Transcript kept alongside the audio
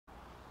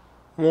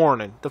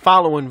Warning, the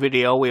following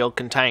video will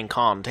contain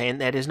content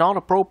that is not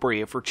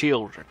appropriate for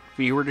children.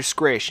 Viewer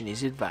discretion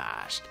is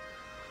advised.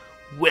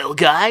 Well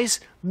guys,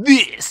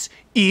 this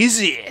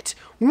is it.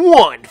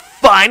 One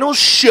final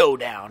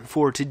showdown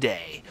for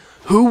today.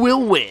 Who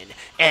will win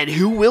and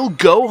who will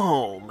go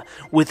home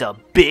with a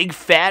big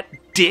fat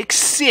dick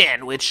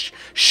sandwich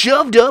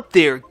shoved up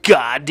their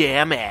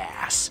goddamn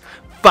ass?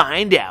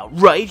 Find out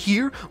right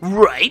here,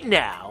 right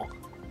now.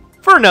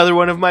 For another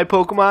one of my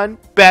Pokemon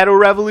Battle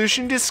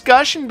Revolution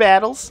discussion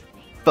battles.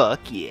 Fuck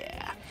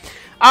yeah.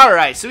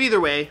 Alright, so either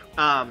way,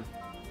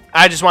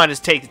 I just wanted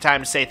to take the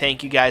time to say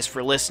thank you guys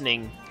for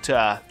listening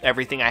to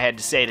everything I had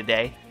to say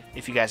today.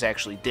 If you guys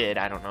actually did.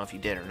 I don't know if you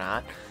did or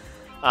not.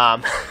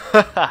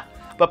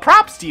 But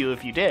props to you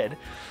if you did.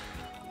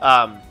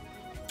 I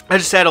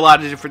just had a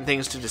lot of different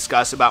things to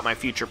discuss about my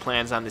future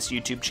plans on this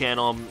YouTube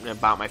channel,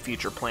 about my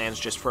future plans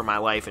just for my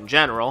life in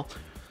general.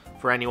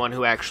 For anyone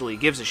who actually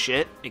gives a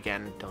shit.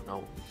 Again, don't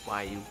know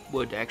why you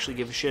would actually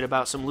give a shit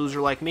about some loser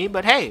like me,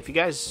 but hey, if you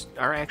guys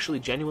are actually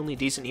genuinely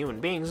decent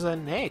human beings,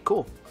 then hey,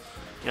 cool.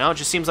 You know, it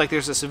just seems like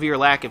there's a severe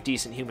lack of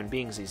decent human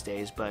beings these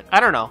days, but I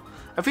don't know.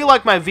 I feel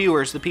like my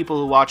viewers, the people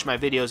who watch my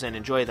videos and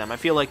enjoy them, I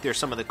feel like they're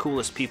some of the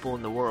coolest people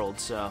in the world,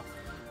 so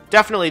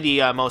definitely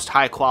the most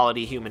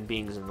high-quality human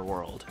beings in the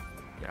world.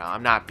 You know,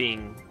 I'm not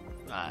being,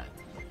 I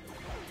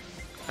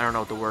don't know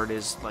what the word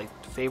is, like,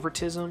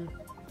 favoritism,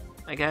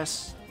 I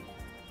guess?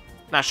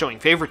 Not showing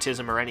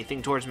favoritism or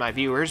anything towards my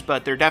viewers,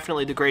 but they're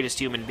definitely the greatest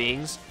human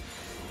beings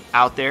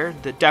out there.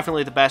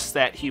 Definitely the best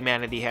that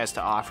humanity has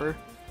to offer.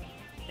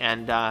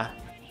 And, I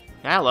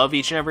love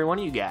each and every one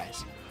of you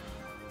guys.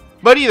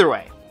 But either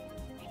way,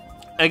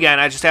 again,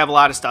 I just have a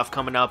lot of stuff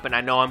coming up, and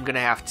I know I'm going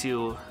to have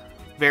to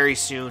very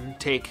soon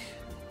take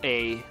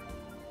a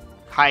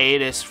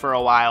hiatus for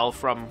a while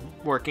from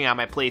working on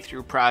my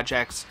playthrough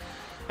projects.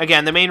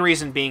 Again, the main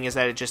reason being is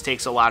that it just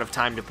takes a lot of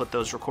time to put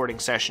those recording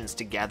sessions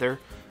together.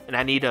 And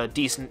I need a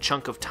decent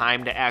chunk of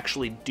time to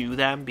actually do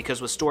them,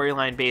 because with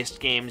storyline-based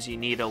games, you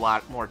need a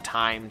lot more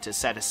time to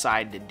set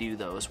aside to do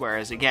those.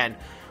 Whereas, again,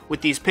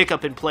 with these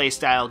pick-up-and-play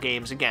style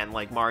games, again,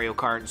 like Mario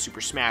Kart and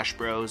Super Smash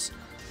Bros.,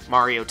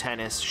 Mario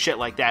Tennis, shit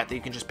like that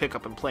you can just pick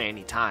up and play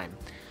anytime.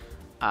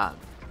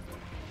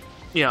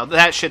 You know,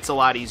 that shit's a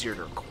lot easier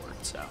to record,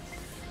 so.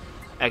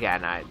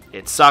 Again,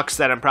 it sucks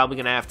that I'm probably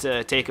going to have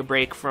to take a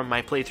break from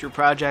my playthrough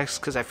projects,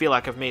 because I feel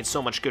like I've made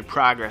so much good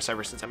progress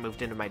ever since I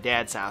moved into my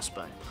dad's house,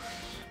 but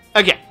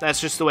again, that's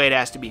just the way it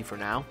has to be for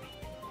now.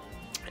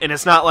 And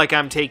it's not like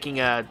I'm taking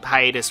a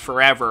hiatus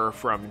forever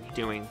from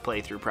doing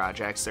playthrough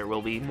projects. There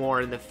will be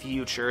more in the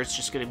future. It's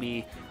just going to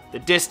be the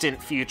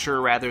distant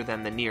future rather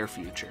than the near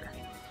future.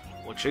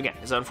 Which, again,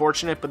 is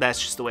unfortunate, but that's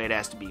just the way it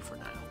has to be for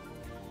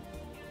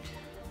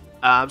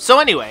now. So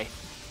anyway,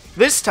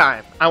 this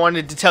time I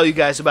wanted to tell you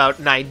guys about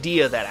an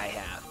idea that I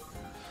have.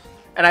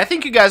 And I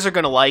think you guys are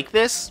going to like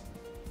this.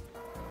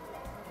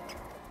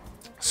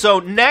 So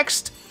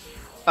next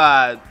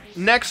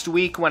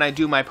week when I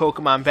do my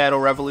Pokemon Battle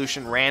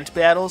Revolution rant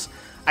battles,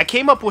 I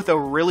came up with a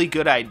really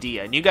good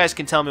idea, and you guys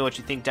can tell me what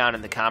you think down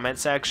in the comment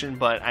section,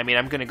 but I mean,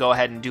 I'm going to go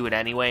ahead and do it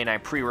anyway, and I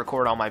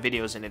pre-record all my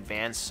videos in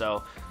advance,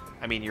 so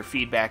I mean, your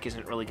feedback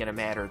isn't really going to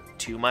matter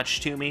too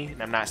much to me,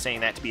 and I'm not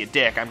saying that to be a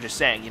dick. I'm just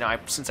saying, you know,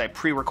 since I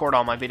pre-record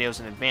all my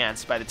videos in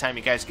advance, by the time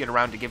you guys get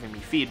around to giving me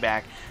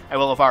feedback, I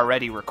will have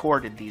already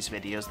recorded these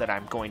videos that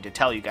I'm going to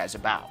tell you guys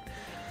about.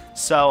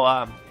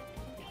 So,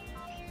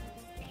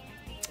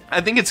 I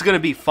think it's going to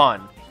be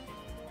fun.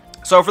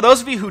 So for those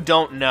of you who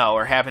don't know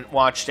or haven't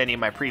watched any of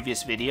my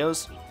previous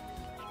videos,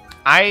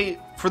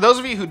 for those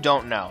of you who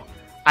don't know,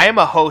 I am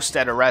a host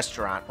at a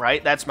restaurant,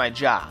 right? That's my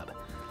job.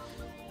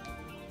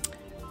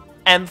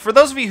 And for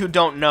those of you who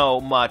don't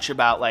know much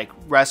about, like,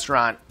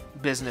 restaurant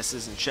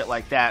businesses and shit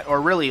like that, or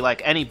really,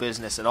 like, any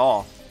business at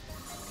all,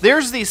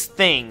 there's these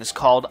things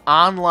called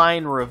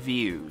online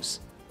reviews,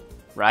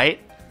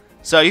 right?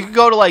 So you can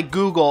go to, like,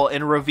 Google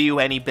and review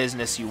any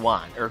business you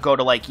want. Or go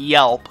to, like,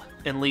 Yelp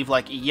and leave,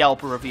 like, a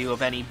Yelp review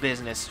of any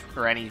business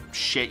or any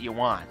shit you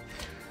want.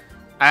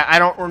 I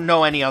don't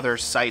know any other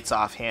sites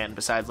offhand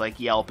besides, like,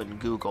 Yelp and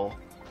Google.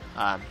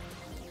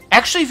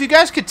 Actually, if you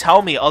guys could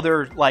tell me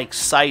other, like,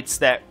 sites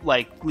that,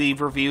 like,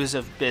 leave reviews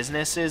of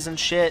businesses and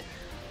shit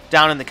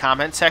down in the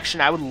comment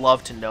section, I would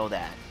love to know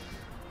that.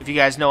 If you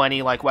guys know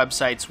any, like,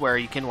 websites where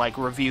you can, like,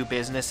 review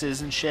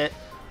businesses and shit,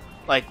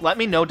 like, let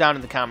me know down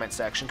in the comment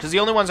section, because the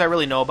only ones I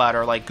really know about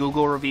are, like,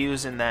 Google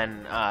reviews and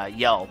then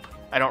Yelp.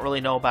 I don't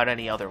really know about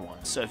any other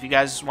ones. So if you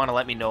guys want to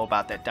let me know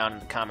about that down in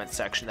the comment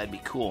section, that'd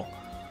be cool.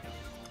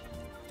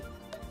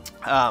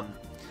 But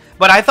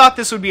I thought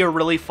this would be a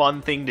really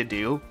fun thing to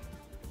do.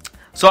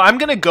 So I'm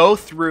going to go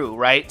through,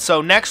 right?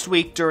 So next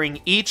week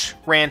during each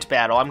rant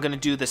battle, I'm going to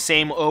do the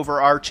same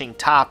overarching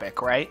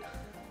topic, right?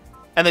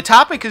 And the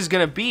topic is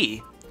going to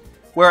be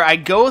where I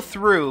go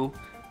through,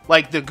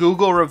 like, the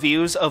Google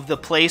reviews of the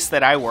place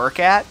that I work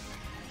at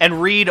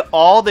and read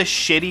all the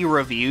shitty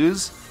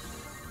reviews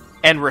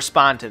and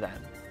respond to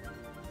them.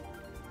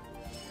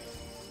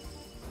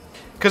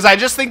 Because I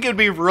just think it would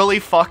be really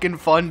fucking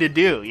fun to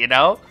do, you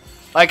know?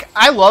 Like,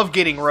 I love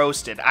getting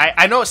roasted.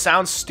 I know it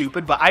sounds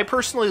stupid, but I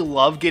personally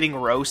love getting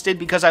roasted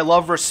because I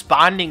love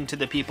responding to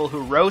the people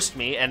who roast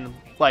me and,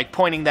 like,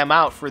 pointing them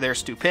out for their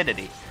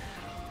stupidity.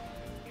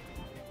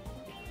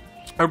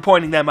 Or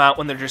pointing them out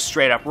when they're just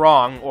straight up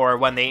wrong or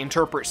when they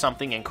interpret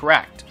something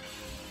incorrect.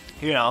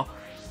 You know?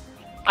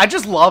 I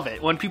just love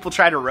it when people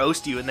try to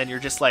roast you and then you're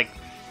just like,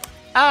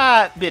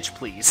 bitch,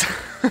 please.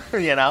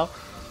 You know?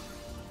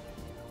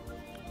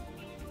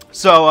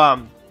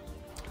 So,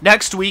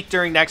 next week,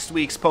 during next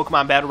week's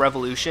Pokemon Battle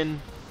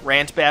Revolution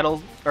rant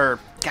battle, or,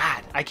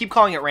 God, I keep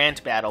calling it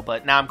rant battle,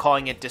 but now I'm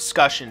calling it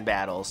discussion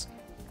battles.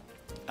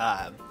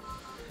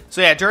 So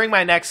yeah, during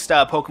my next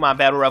Pokemon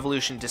Battle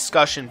Revolution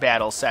discussion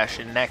battle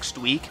session next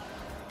week,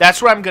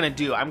 that's what I'm going to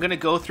do. I'm going to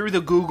go through the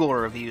Google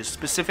reviews,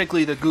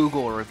 specifically the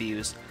Google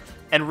reviews,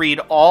 and read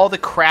all the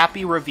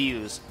crappy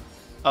reviews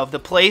of the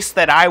place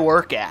that I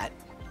work at.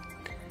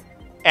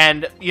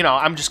 And, you know,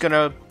 I'm just going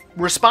to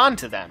respond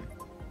to them.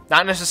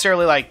 Not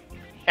necessarily, like,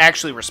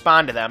 actually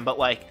respond to them, but,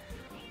 like,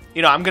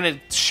 you know, I'm going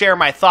to share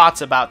my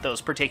thoughts about those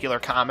particular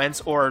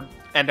comments or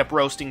end up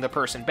roasting the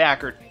person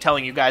back or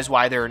telling you guys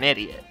why they're an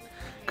idiot.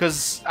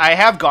 Because I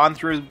have gone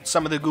through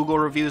some of the Google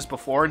reviews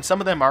before, and some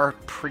of them are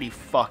pretty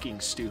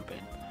fucking stupid.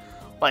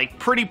 Like,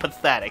 pretty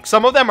pathetic.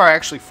 Some of them are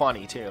actually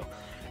funny, too.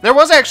 There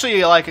was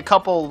actually, like, a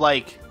couple,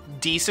 like,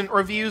 decent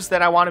reviews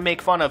that I want to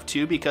make fun of,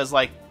 too, because,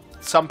 like,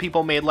 some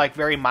people made, like,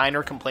 very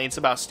minor complaints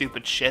about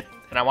stupid shit,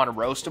 and I want to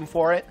roast them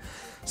for it.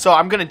 So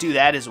I'm going to do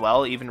that as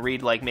well, even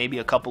read, like, maybe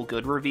a couple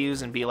good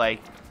reviews and be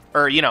like,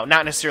 or, you know,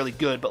 not necessarily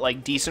good, but,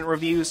 like, decent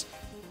reviews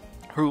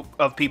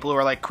of people who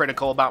are, like,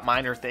 critical about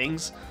minor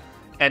things.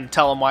 And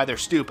tell them why they're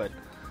stupid.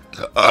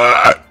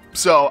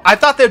 So, I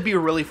thought that'd be a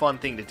really fun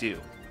thing to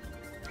do.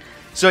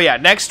 So yeah,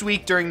 next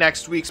week, during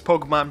next week's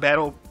Pokemon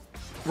Battle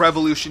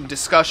Revolution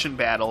discussion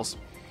battles,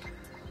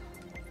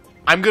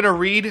 I'm going to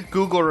read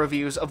Google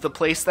reviews of the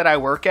place that I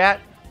work at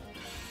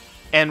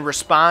and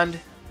respond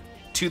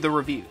to the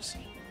reviews.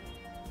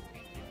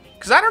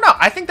 Because I don't know,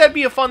 I think that'd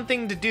be a fun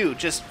thing to do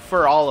just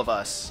for all of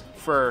us.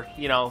 For,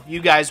 you know,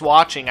 you guys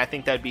watching, I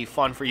think that'd be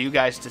fun for you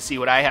guys to see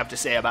what I have to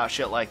say about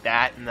shit like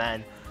that, and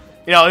then,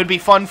 you know, it'd be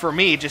fun for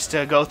me just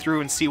to go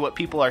through and see what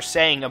people are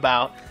saying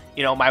about,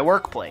 you know, my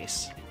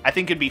workplace. I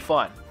think it'd be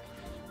fun.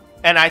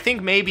 And I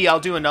think maybe I'll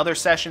do another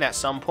session at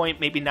some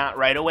point, maybe not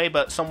right away,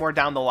 but somewhere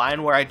down the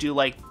line where I do,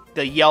 like,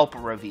 the Yelp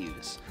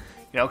reviews.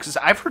 You know, because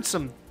I've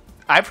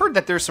heard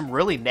that there's some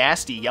really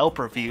nasty Yelp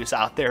reviews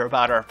out there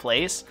about our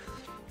place.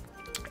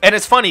 And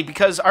it's funny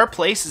because our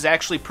place is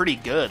actually pretty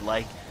good.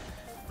 Like,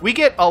 we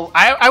get,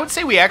 I would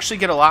say we actually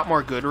get a lot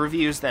more good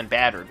reviews than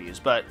bad reviews,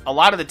 but a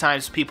lot of the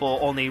times people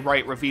only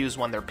write reviews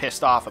when they're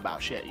pissed off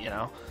about shit, you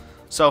know?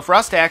 So for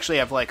us to actually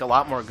have, like, a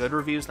lot more good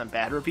reviews than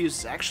bad reviews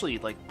is actually,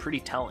 like, pretty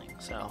telling,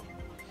 so.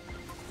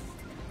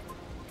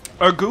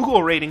 Our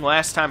Google rating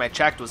last time I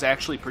checked was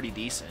actually pretty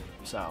decent,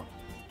 so,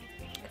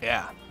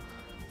 yeah.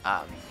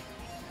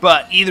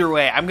 But either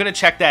way, I'm going to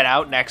check that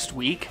out next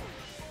week.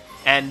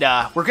 And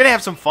we're going to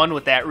have some fun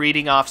with that,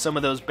 reading off some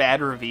of those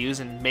bad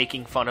reviews and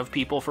making fun of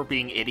people for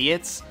being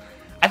idiots.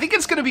 I think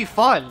it's going to be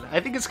fun.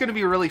 I think it's going to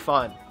be really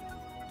fun.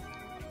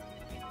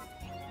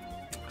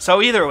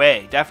 So either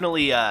way,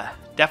 definitely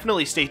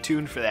stay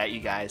tuned for that, you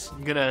guys.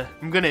 I'm gonna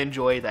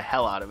enjoy the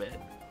hell out of it.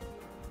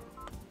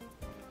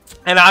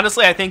 And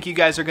honestly, I think you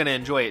guys are going to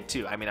enjoy it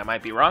too. I mean, I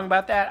might be wrong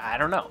about that. I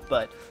don't know.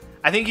 But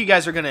I think you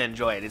guys are going to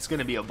enjoy it. It's going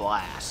to be a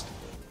blast.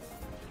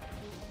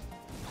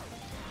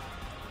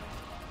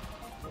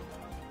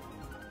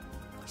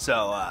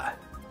 So,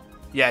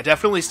 yeah,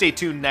 definitely stay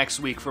tuned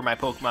next week for my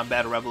Pokemon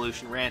Battle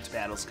Revolution rant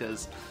battles,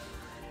 because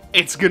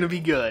it's going to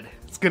be good.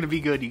 It's going to be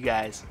good, you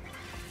guys.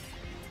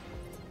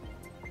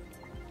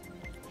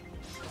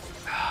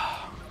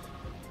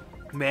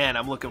 Man,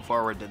 I'm looking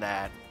forward to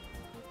that.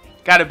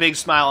 Got a big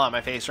smile on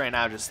my face right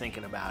now just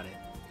thinking about it.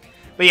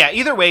 But yeah,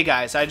 either way,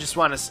 guys, I just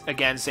want to,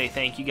 again, say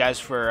thank you guys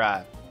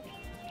for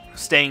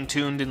staying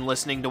tuned and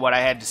listening to what I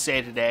had to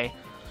say today.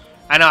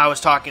 I know I was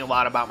talking a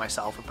lot about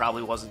myself. It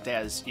probably wasn't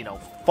as, you know,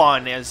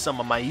 fun as some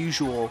of my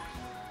usual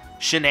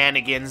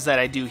shenanigans that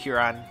I do here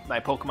on my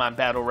Pokemon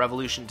Battle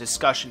Revolution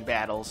discussion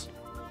battles.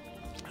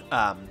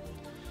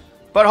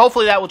 But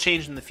hopefully that will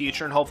change in the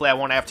future, and hopefully I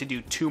won't have to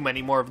do too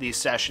many more of these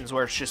sessions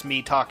where it's just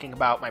me talking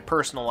about my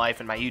personal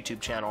life and my YouTube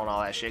channel and all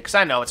that shit, because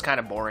I know it's kind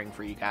of boring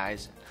for you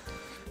guys,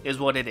 is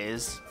what it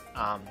is.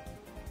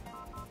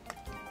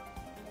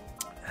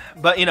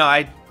 But, you know,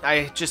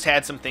 I just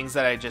had some things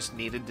that I just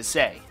needed to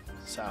say,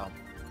 so.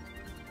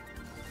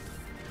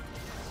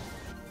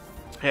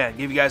 Yeah,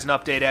 give you guys an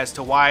update as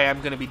to why I'm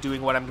going to be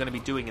doing what I'm going to be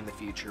doing in the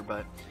future,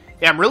 but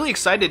yeah, I'm really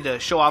excited to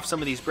show off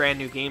some of these brand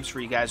new games for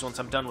you guys once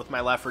I'm done with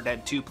my Left 4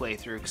 Dead 2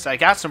 playthrough, because I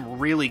got some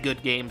really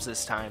good games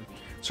this time.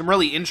 Some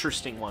really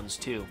interesting ones,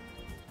 too.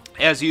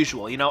 As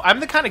usual, you know, I'm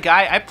the kind of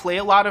guy, I play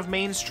a lot of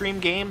mainstream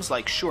games,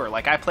 like, sure,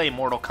 like, I play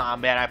Mortal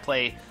Kombat, I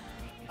play,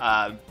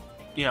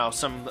 you know,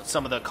 some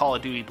of the Call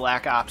of Duty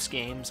Black Ops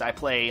games, I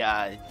play,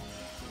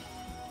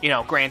 you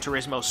know, Gran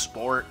Turismo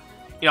Sport.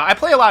 You know, I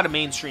play a lot of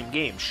mainstream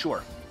games,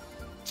 sure.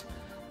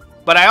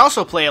 But I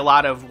also play a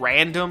lot of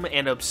random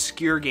and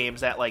obscure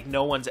games that, like,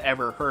 no one's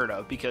ever heard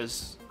of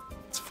because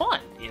it's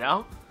fun, you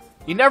know?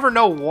 You never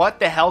know what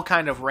the hell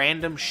kind of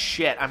random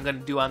shit I'm going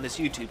to do on this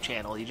YouTube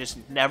channel. You just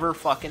never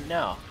fucking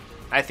know.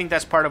 I think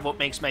that's part of what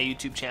makes my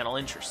YouTube channel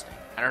interesting.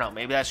 I don't know,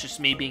 maybe that's just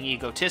me being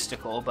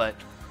egotistical, but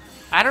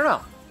I don't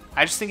know.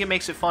 I just think it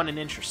makes it fun and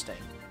interesting.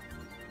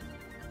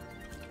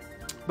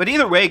 But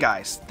either way,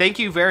 guys, thank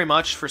you very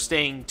much for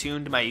staying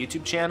tuned to my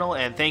YouTube channel,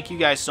 and thank you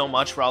guys so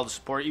much for all the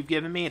support you've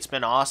given me. It's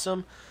been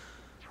awesome.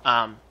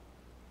 And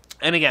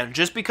again,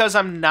 just because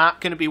I'm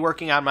not going to be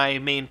working on my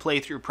main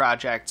playthrough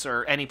projects,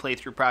 or any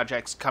playthrough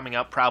projects coming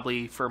up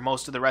probably for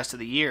most of the rest of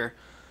the year,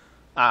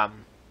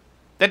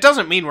 that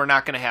doesn't mean we're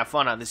not going to have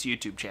fun on this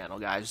YouTube channel,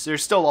 guys.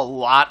 There's still a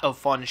lot of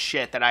fun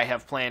shit that I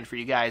have planned for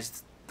you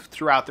guys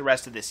throughout the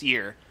rest of this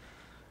year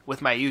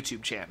with my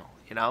YouTube channel,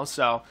 you know?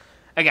 So,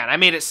 again, I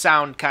made it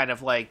sound kind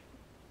of like,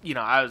 you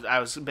know, I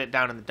was a bit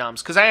down in the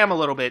dumps, because I am a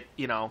little bit,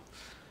 you know,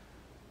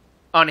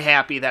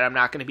 unhappy that I'm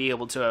not going to be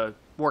able to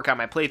work on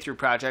my playthrough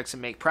projects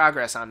and make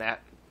progress on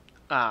that.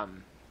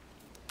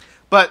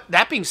 But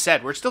that being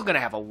said, we're still going to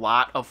have a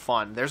lot of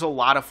fun. There's a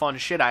lot of fun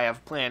shit I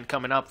have planned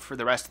coming up for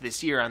the rest of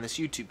this year on this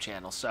YouTube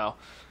channel, so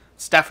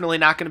it's definitely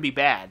not going to be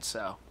bad,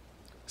 so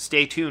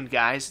stay tuned,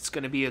 guys. It's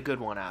going to be a good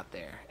one out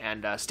there.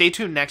 And stay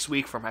tuned next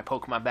week for my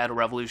Pokemon Battle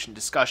Revolution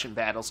discussion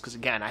battles, because,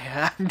 again,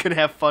 I'm going to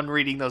have fun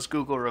reading those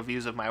Google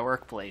reviews of my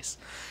workplace.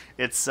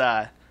 It's,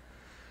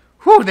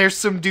 there's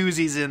some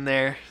doozies in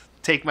there.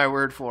 Take my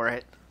word for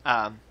it.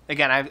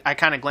 Again, I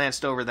kind of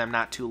glanced over them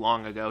not too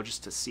long ago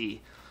just to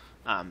see.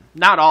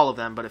 Not all of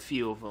them, but a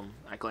few of them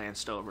I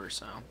glanced over,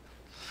 so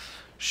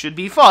should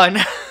be fun.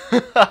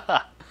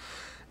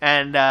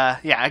 And,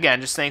 yeah,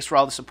 again, just thanks for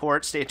all the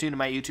support. Stay tuned to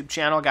my YouTube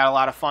channel. Got a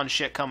lot of fun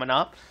shit coming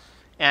up.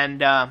 And,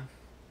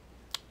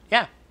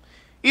 yeah.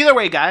 Either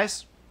way,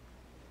 guys,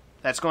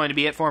 that's going to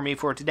be it for me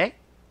for today.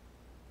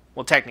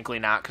 Well, technically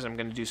not, because I'm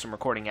going to do some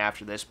recording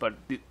after this, but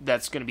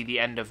that's going to be the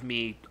end of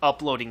me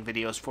uploading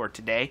videos for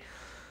today,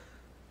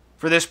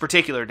 for this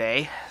particular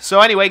day.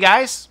 So anyway,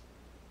 guys,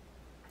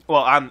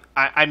 well,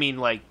 I mean,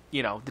 like,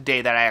 you know, the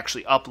day that I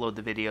actually upload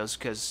the videos,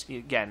 because,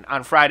 again,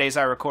 on Fridays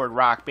I record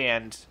Rock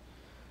Band,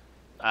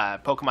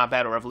 Pokemon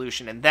Battle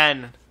Revolution, and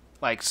then,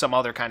 like, some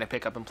other kind of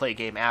pick up and play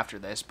game after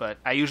this, but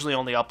I usually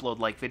only upload,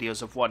 like,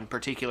 videos of one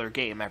particular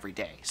game every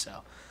day,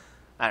 so,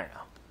 I don't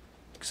know.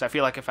 Because I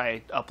feel like if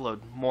I upload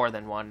more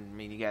than one, I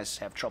mean, you guys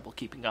have trouble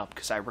keeping up,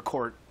 because I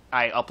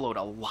upload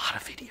a lot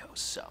of videos,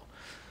 so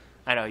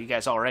I know you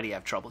guys already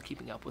have trouble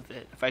keeping up with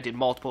it. If I did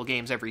multiple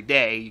games every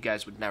day, you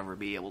guys would never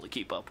be able to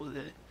keep up with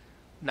it.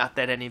 Not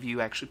that any of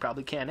you actually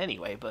probably can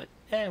anyway, but,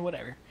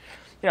 whatever.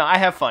 You know, I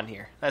have fun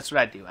here. That's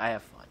what I do. I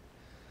have fun.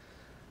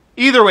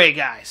 Either way,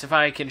 guys, if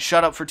I can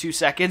shut up for 2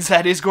 seconds,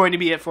 that is going to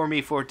be it for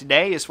me for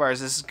today as far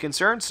as this is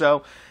concerned.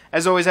 So,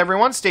 as always,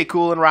 everyone, stay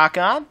cool and rock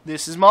on.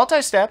 This is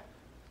Multi-Step,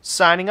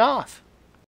 signing off.